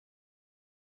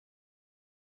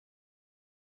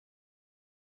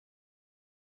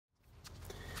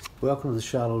Welcome to the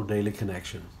Shiloh Daily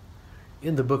Connection.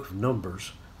 In the book of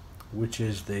Numbers, which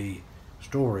is the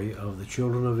story of the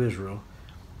children of Israel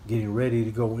getting ready to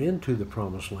go into the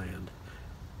promised land,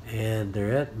 and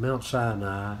they're at Mount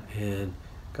Sinai, and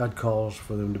God calls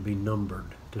for them to be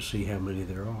numbered to see how many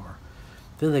there are.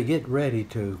 Then they get ready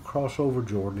to cross over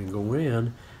Jordan and go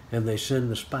in, and they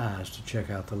send the spies to check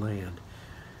out the land.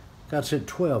 God sent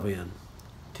 12 in.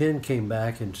 10 came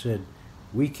back and said,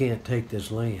 "We can't take this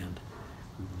land.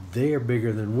 They're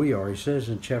bigger than we are." He says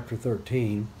in chapter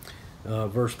 13,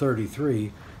 verse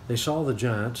 33, they saw the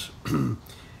giants, and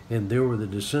there were the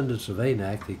descendants of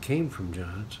Anak that came from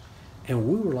giants, and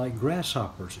we were like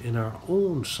grasshoppers in our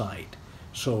own sight,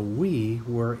 so we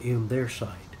were in their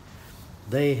sight.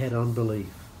 They had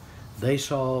unbelief. They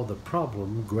saw the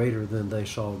problem greater than they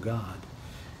saw God.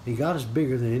 And God is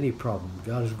bigger than any problem.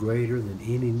 God is greater than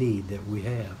any need that we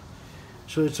have.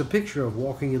 So it's a picture of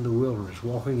walking in the wilderness,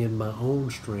 walking in my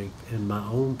own strength and my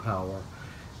own power,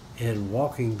 and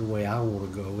walking the way I want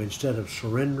to go, instead of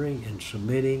surrendering and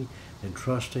submitting and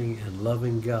trusting and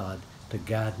loving God to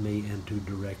guide me and to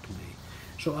direct me.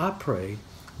 So I pray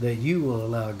that you will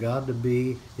allow God to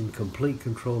be in complete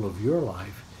control of your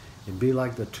life and be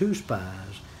like the two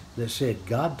spies that said,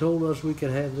 God told us we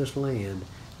could have this land,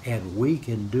 and we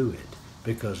can do it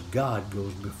because God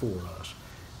goes before us.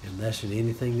 And that's in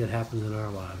anything that happens in our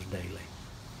lives daily.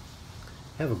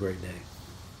 Have a great day.